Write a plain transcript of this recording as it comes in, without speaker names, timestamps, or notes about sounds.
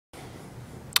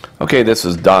Okay, this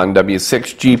is Don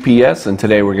W6 GPS, and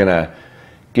today we're going to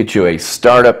get you a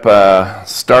startup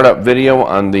video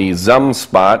on the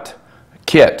ZumSpot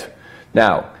kit.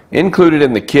 Now, included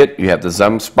in the kit, you have the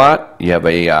ZumSpot, you have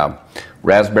a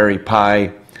Raspberry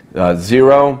Pi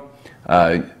Zero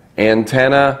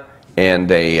antenna,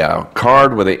 and a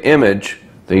card with an image,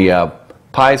 the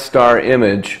Pi Star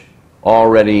image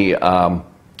already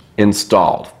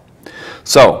installed.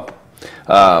 So,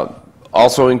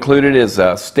 also included is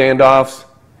standoffs,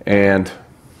 and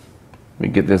let me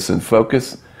get this in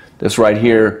focus. This right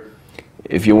here,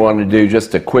 if you want to do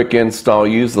just a quick install,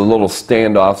 use the little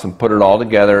standoffs and put it all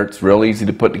together. It's real easy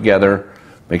to put together.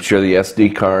 Make sure the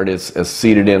SD card is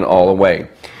seated in all the way.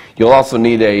 You'll also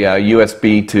need a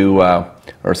USB to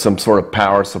or some sort of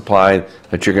power supply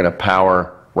that you're going to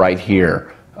power right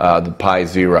here, the Pi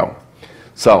Zero.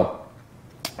 So,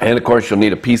 and of course you'll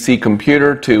need a PC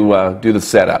computer to do the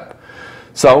setup.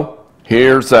 So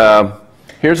here's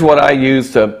what I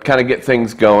use to kind of get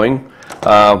things going.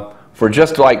 For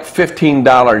just like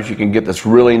 $15, you can get this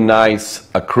really nice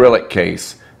acrylic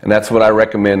case, and that's what I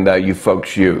recommend you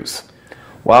folks use.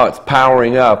 While it's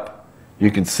powering up,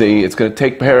 you can see it's going to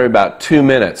take probably about 2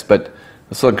 minutes, but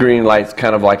this little green light's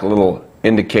kind of like a little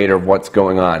indicator of what's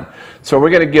going on. So we're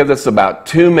going to give this about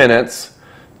 2 minutes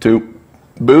to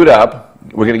boot up.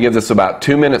 We're going to give this about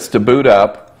 2 minutes to boot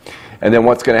up. And then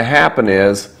what's going to happen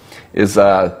is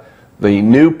the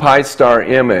new Pi Star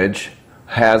image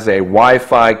has a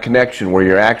Wi-Fi connection where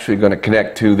you're actually going to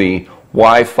connect to the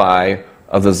Wi-Fi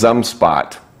of the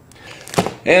ZumSpot.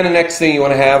 And the next thing you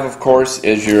want to have, of course,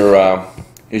 is your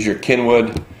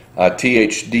Kenwood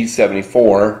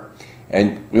TH-D74,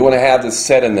 and we want to have this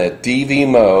set in the DV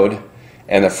mode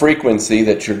and the frequency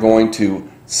that you're going to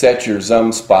set your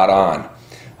ZumSpot on.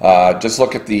 Just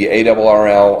look at the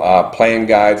ARRL plan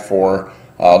guide for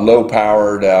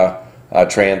low-powered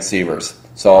transceivers.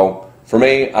 So for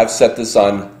me, I've set this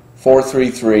on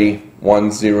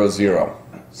 433100.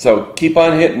 So keep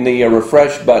on hitting the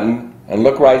refresh button and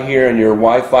look right here in your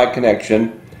Wi-Fi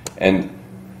connection and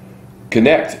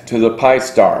connect to the Pi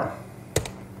Star.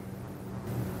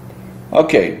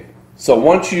 Okay, so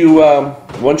once you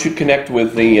connect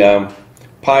with the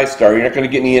Pi Star, you're not going to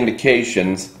get any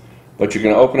indications. But you're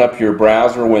going to open up your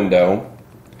browser window,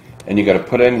 and you're going to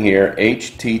put in here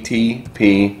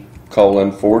http://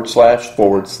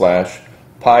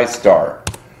 Pi-Star.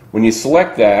 When you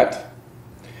select that,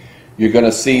 you're going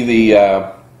to see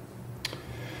the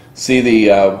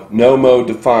no mode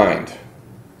defined.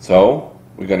 So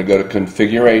we're going to go to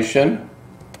configuration.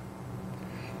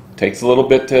 Takes a little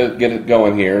bit to get it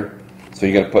going here. So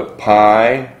you're going to put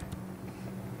Pi-Star.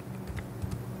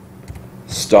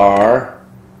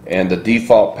 And the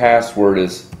default password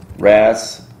is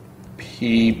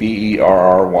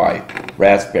P-B-E-R-R-Y,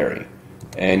 Raspberry,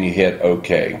 and you hit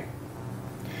OK.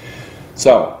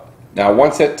 So now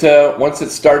once it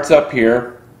starts up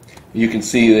here, you can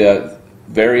see the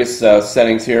various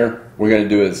settings here. We're going to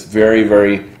do is it's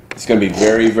going to be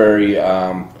very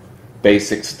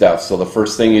basic stuff. So the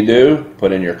first thing you do,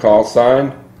 put in your call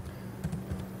sign,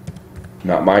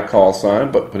 not my call sign,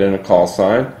 but put in a call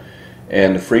sign,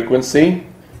 and the frequency.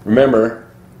 Remember,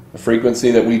 the frequency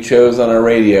that we chose on our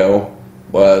radio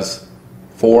was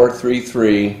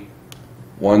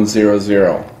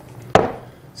 433100.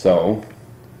 So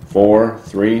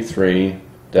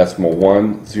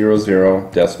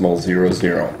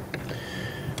 433.100.00.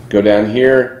 Go down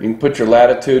here. You can put your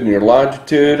latitude and your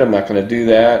longitude. I'm not going to do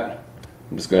that.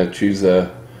 I'm just going to choose you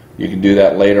can do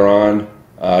that later on.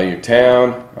 Your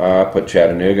town. I put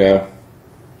Chattanooga.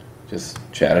 Just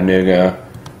Chattanooga.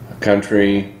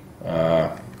 Country,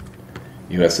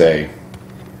 USA.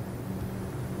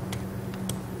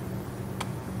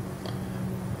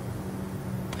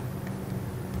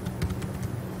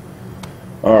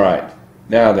 All right.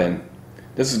 Now then,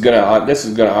 this is going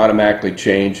to automatically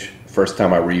change first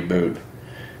time I reboot.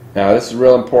 Now this is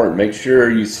real important. Make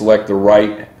sure you select the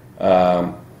right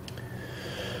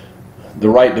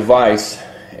device,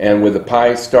 and with the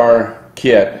Pi Star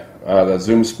kit, the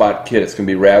ZumSpot kit, it's going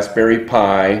to be Raspberry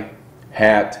Pi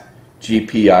hat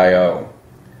GPIO.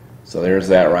 So there's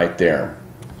that right there.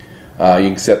 You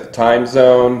can set the time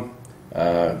zone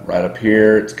right up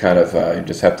here. It's kind of you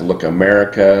just have to look at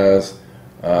Americas.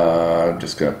 I'm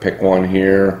just going to pick one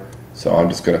here. So I'm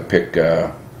just going to pick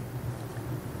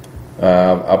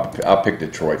I'll pick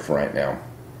Detroit for right now.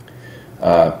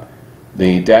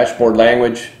 The dashboard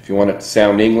language, if you want it to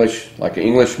sound English like an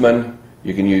Englishman,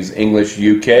 you can use English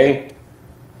UK.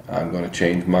 I'm going to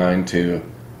change mine to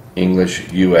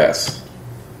English US.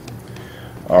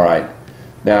 Alright,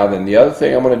 Now then, the other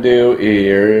thing I'm going to do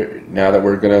here, now that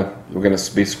we're going to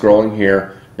be scrolling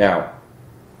here. Now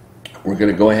we're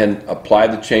going to go ahead and apply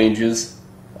the changes.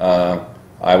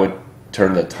 I would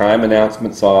turn the time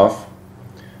announcements off,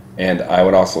 and I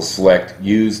would also select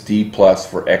use D+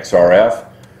 for XRF.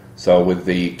 So with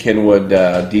the Kenwood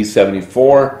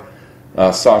D74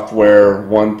 software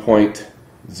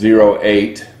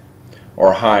 1.08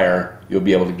 or higher, you'll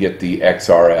be able to get the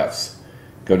XRFs.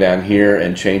 Go down here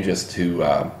and change this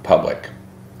to public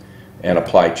and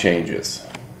apply changes.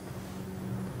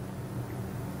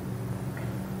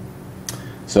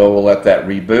 So we'll let that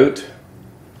reboot.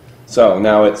 So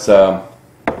now it's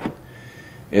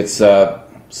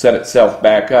set itself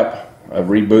back up,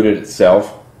 rebooted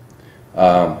itself.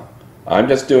 I'm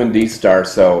just doing D-Star,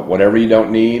 so whatever you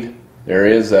don't need, there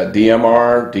is a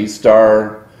DMR,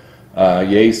 D-Star,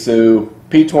 Yaesu,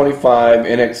 P25,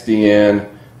 NXDN,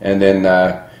 and then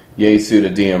Yaesu to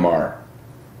DMR.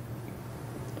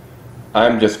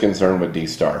 I'm just concerned with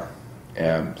D-Star,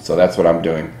 and so that's what I'm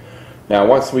doing. Now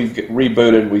once we've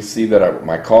rebooted, we see that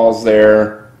my call's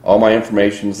there, all my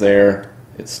information's there.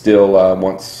 It's still let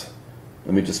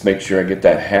me just make sure I get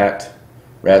that hat,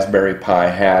 Raspberry Pi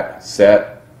hat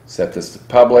set this to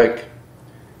public,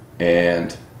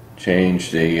 and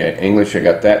change the English. I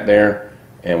got that there,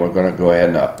 and we're going to go ahead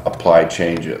and apply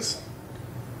changes.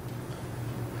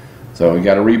 So we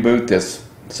got to reboot this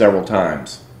several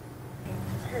times.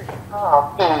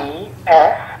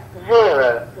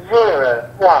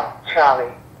 RBF001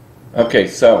 Charlie. Okay,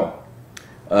 so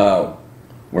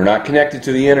we're not connected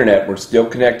to the internet. We're still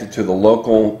connected to the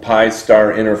local Pi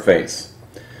Star interface.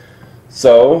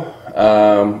 So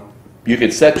you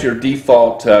could set your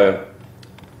default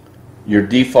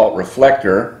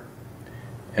reflector,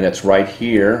 and it's right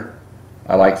here.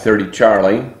 I like 30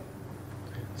 Charlie.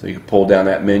 So you can pull down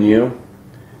that menu,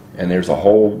 and there's a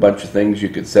whole bunch of things you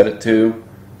could set it to.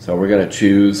 So we're going to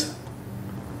choose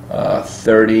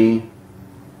 30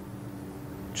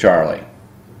 Charlie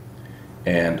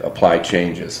and apply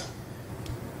changes.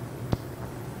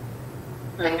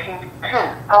 Linking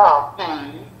to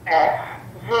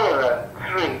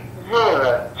RBF030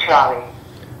 Charlie.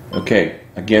 Okay,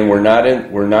 again, we're not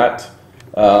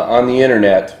on the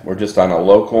internet. We're just on a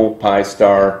local Pi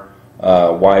Star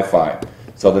Wi-Fi.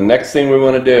 So the next thing we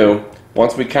want to do,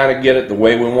 once we kind of get it the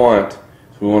way we want,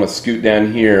 we want to scoot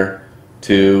down here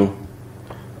to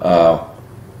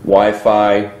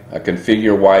Wi-Fi,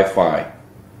 configure Wi-Fi,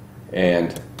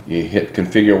 and you hit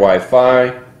configure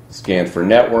Wi-Fi, scan for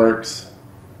networks.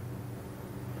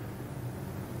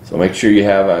 So make sure you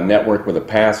have a network with a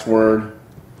password.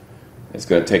 It's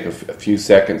going to take a few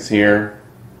seconds here.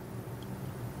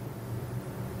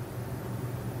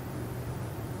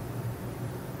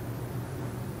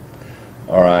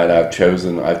 All right, I've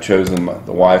chosen the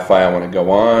Wi-Fi I want to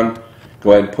go on.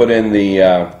 Go ahead and put in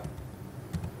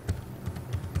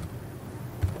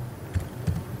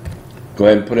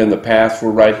the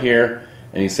password right here,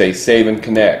 and you say save and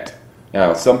connect.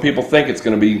 Now, some people think it's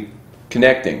going to be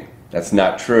connecting. That's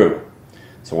not true.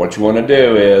 So what you want to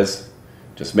do is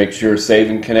just make sure save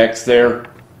and connects there.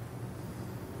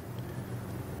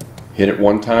 Hit it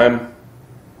one time.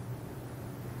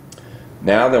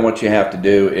 Now then what you have to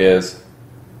do is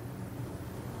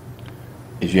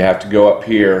you have to go up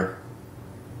here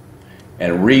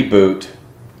and reboot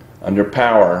under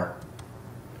power.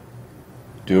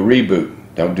 Do a reboot.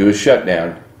 Don't do a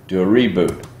shutdown. Do a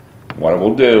reboot. What it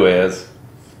will do is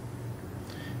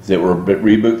it will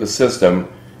reboot the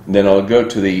system, and then it'll go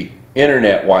to the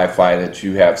internet Wi-Fi that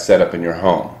you have set up in your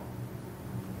home.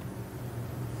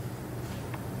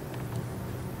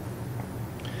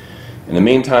 In the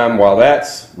meantime, while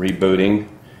that's rebooting,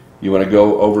 you want to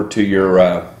go over to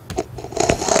your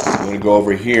go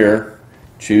over here,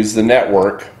 choose the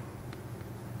network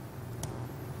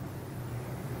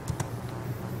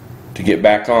to get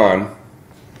back on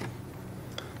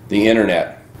the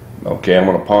internet. Okay, I'm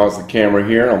going to pause the camera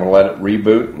here. I'm going to let it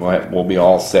reboot. We'll be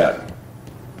all set.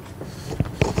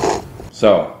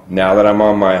 So now that I'm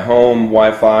on my home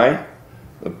Wi-Fi,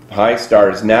 the Pi Star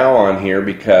is now on here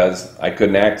because I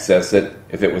couldn't access it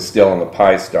if it was still on the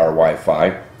Pi Star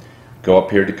Wi-Fi. Go up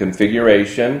here to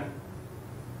configuration,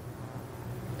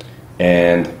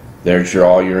 and there's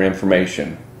all your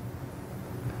information.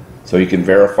 So you can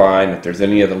verify, and if there's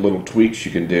any other little tweaks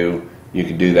you can do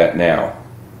that now.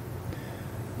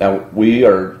 Now we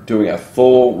are doing a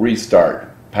full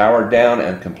restart, powered down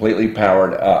and completely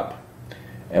powered up.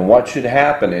 And what should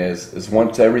happen is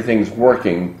once everything's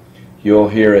working, you'll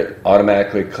hear it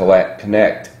automatically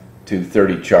connect to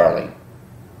 30 Charlie.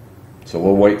 So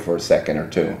we'll wait for a second or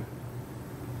two.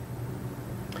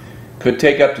 Could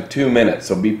take up to 2 minutes,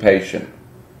 so be patient.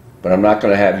 But I'm not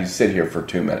going to have you sit here for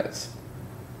 2 minutes.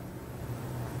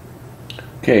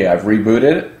 Okay, I've rebooted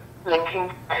it. Linking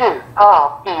to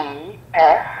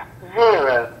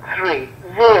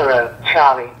REF030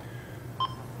 Charlie.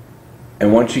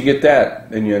 And once you get that,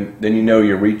 then you know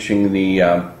you're reaching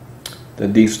the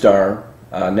D-Star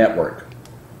network.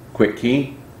 Quick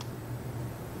key.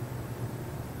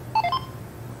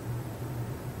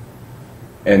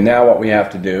 And now what we have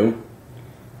to do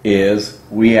is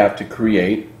we have to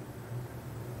create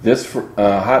this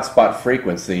hotspot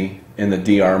frequency in the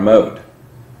DR mode.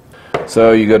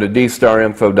 So you go to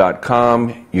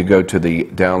dstarinfo.com, you go to the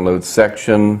download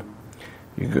section,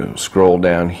 you go scroll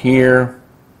down here,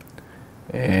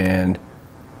 and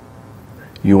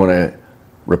you want to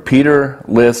repeater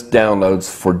list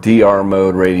downloads for DR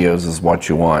mode radios is what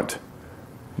you want.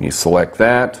 You select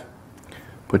that,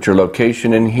 put your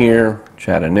location in here,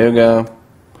 Chattanooga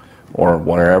or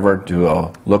whatever, do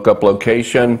a lookup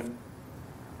location.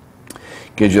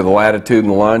 Gives you the latitude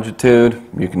and the longitude.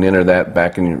 You can enter that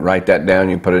back and write that down.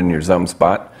 You put it in your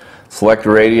ZumSpot. Select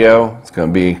a radio. It's going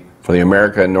to be for the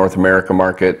America and North America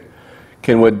market.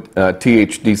 Kenwood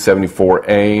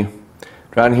TH-D74A.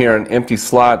 Down here on empty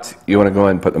slots, you want to go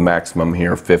ahead and put the maximum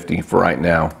here, 50 for right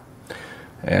now.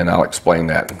 And I'll explain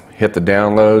that. Hit the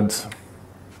downloads.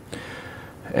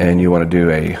 And you want to do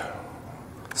a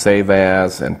save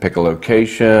as and pick a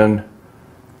location.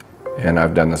 And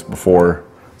I've done this before.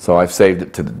 So I've saved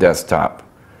it to the desktop.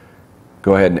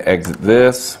 Go ahead and exit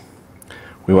this.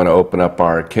 We want to open up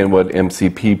our Kenwood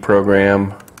MCP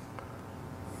program.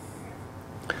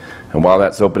 And while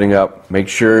that's opening up, make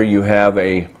sure you have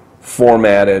a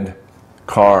formatted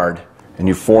card. And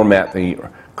you format the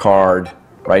card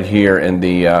right here in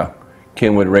the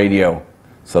Kenwood radio.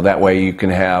 So that way you can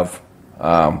have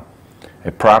a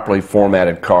properly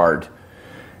formatted card.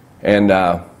 And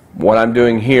what I'm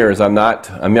doing here is I'm not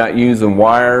using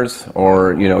wires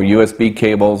or USB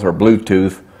cables or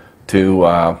Bluetooth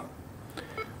to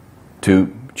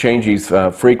change these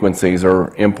frequencies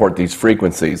or import these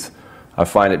frequencies. I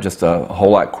find it just a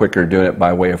whole lot quicker doing it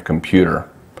by way of computer.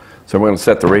 So we're going to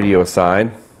set the radio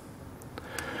aside.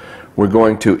 We're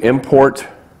going to import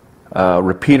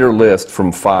repeater list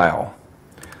from file.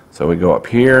 So we go up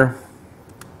here.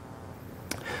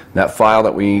 That file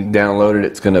that we downloaded,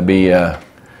 it's going to be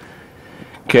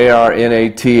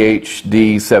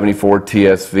KRNATHD74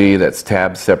 TSV, that's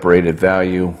tab separated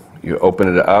value. You open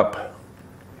it up,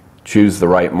 choose the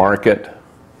right market.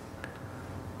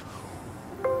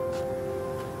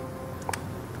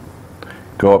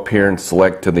 Go up here and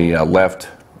select to the left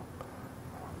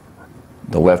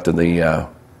of the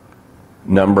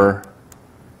number.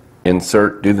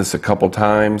 Insert, do this a couple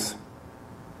times.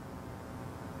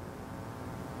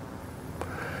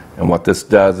 And what this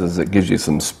does is it gives you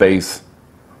some space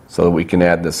so that we can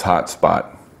add this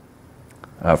hotspot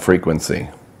frequency.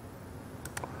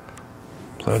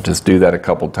 So just do that a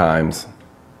couple times.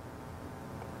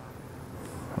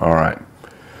 Alright,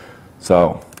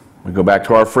 so we go back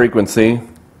to our frequency.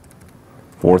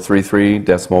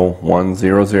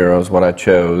 433.100 is what I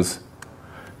chose.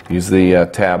 Use the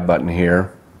tab button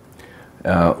here.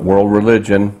 World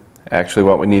religion, actually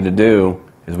what we need to do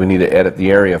is we need to edit the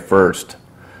area first.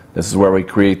 This is where we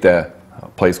create that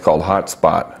place called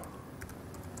hotspot.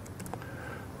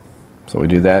 So we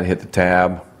do that, hit the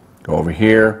tab, go over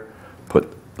here,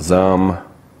 put ZumSpot.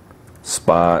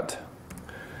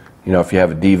 If you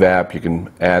have a DVAP, you can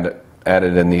add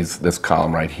it in this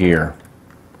column right here.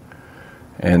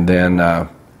 And then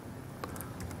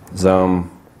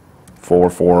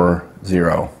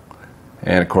ZUM440.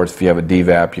 And of course, if you have a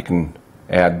DVAP, you can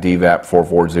add DVAP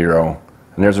 440.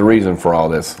 And there's a reason for all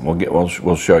this.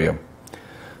 We'll show you.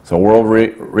 So world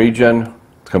region,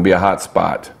 it's going to be a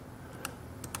hotspot.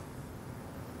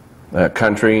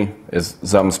 Country is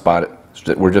ZumSpot.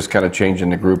 We're just kind of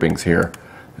changing the groupings here.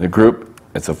 The group,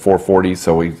 it's a 440,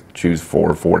 so we choose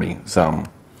 440 Zum.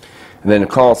 And then a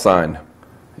call sign.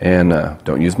 And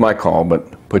don't use my call,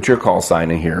 but put your call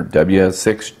sign in here,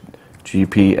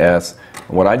 W6GPS.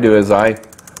 And what I do is I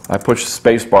push the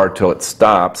space bar till it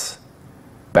stops,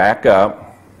 back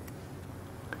up,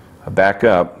 back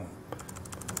up.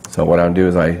 So what I'll do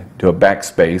is I do a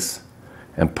backspace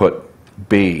and put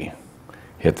B.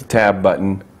 Hit the tab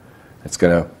button. It's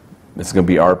gonna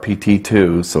be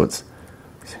RPT2, so it's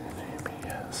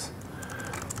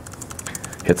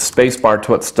hit the space bar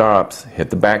till it stops,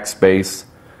 hit the backspace,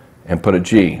 and put a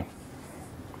G.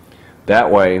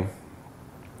 That way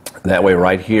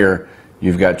right here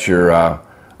you've got your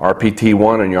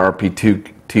RPT1 and your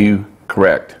RPT2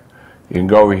 correct. You can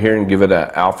go over here and give it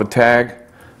an alpha tag.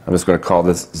 I'm just going to call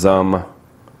this Zum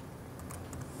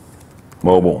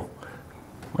Mobile.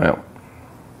 Well,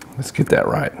 let's get that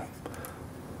right.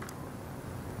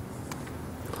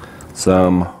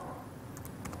 Zum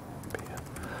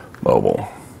Mobile.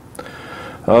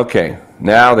 Okay,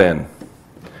 now then,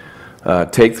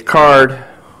 take the card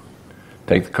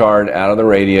out of the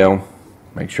radio,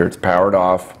 make sure it's powered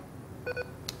off.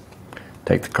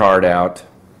 Take the card out.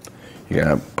 You're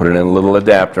going to put it in a little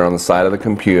adapter on the side of the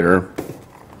computer.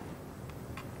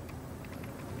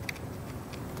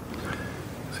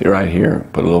 See right here,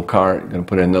 put a little card, going to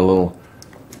put in the little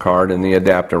card in the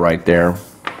adapter right there.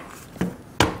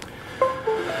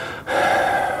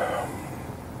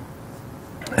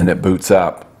 And it boots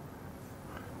up.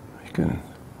 You can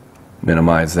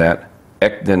minimize that.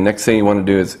 The next thing you want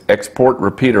to do is export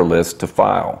repeater list to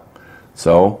file.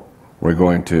 So we're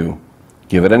going to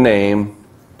give it a name.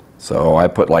 So I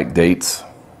put like dates.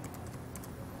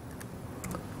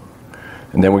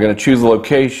 And then we're going to choose a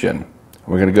location.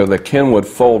 We're going to go to the Kenwood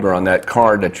folder on that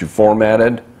card that you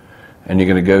formatted. And you're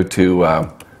going to go to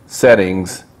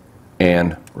settings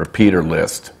and repeater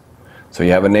list. So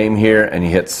you have a name here and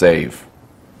you hit save.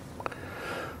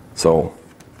 So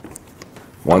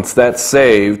once that's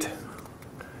saved,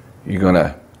 you're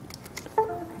gonna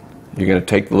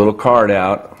take the little card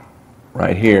out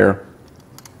right here,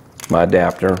 my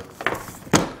adapter.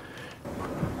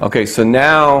 Okay, so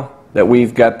now that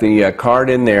we've got the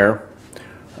card in there,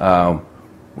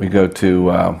 we go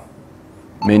to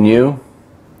menu,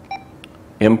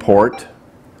 import,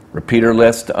 repeater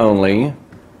list only,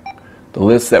 the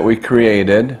list that we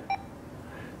created,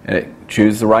 and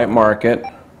choose the right market.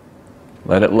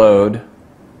 Let it load.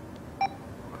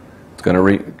 It's going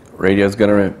to radio's going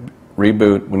to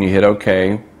reboot when you hit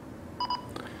OK.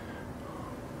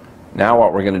 Now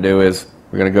what we're going to do is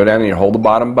we're going to go down here, hold the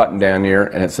bottom button down here,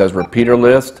 and it says repeater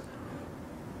list,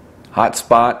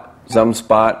 hotspot,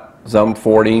 ZumSpot,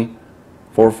 Zum40,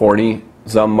 440,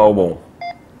 Zum Mobile.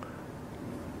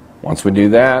 Once we do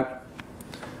that,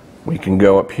 we can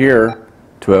go up here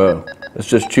to let's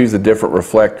just choose a different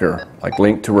reflector, like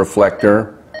link to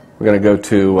reflector. We're going to go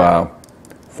to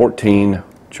 14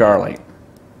 Charlie.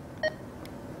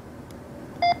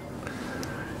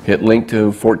 Hit link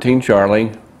to 14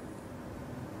 Charlie.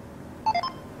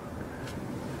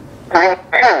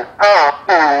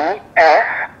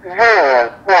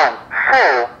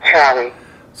 Charlie.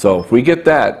 So if we get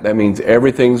that, that means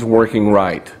everything's working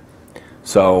right.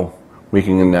 So we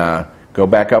can go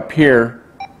back up here.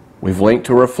 We've linked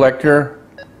to reflector.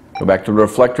 Go back to the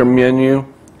reflector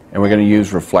menu. And we're going to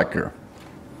use reflector.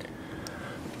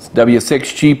 It's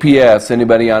W6 GPS.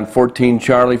 Anybody on 14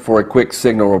 Charlie for a quick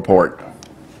signal report?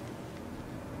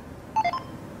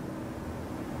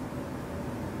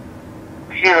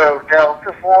 Kilo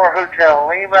Delta 4 Hotel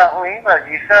Lima.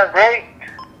 You sound great.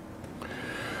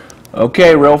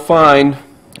 Okay, real fine.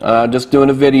 Just doing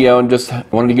a video and just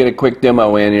wanted to get a quick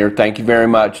demo in here. Thank you very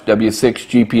much. W6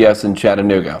 GPS in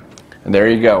Chattanooga. And there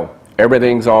you go.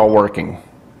 Everything's all working.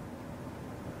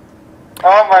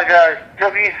 Oh my gosh,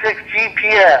 W6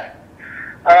 GPS.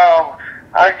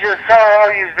 I just saw all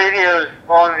these videos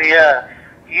on the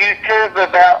YouTube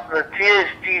about the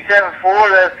TH-D74.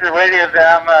 That's the radio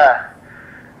that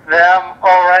I'm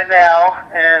on right now,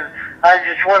 and I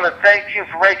just want to thank you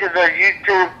for making the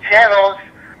YouTube channels.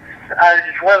 I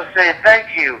just want to say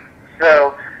thank you.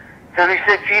 So,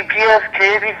 W6 GPS,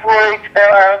 KB4HL,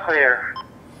 out clear.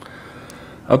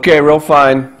 Okay, real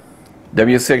fine.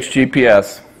 W6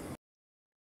 GPS.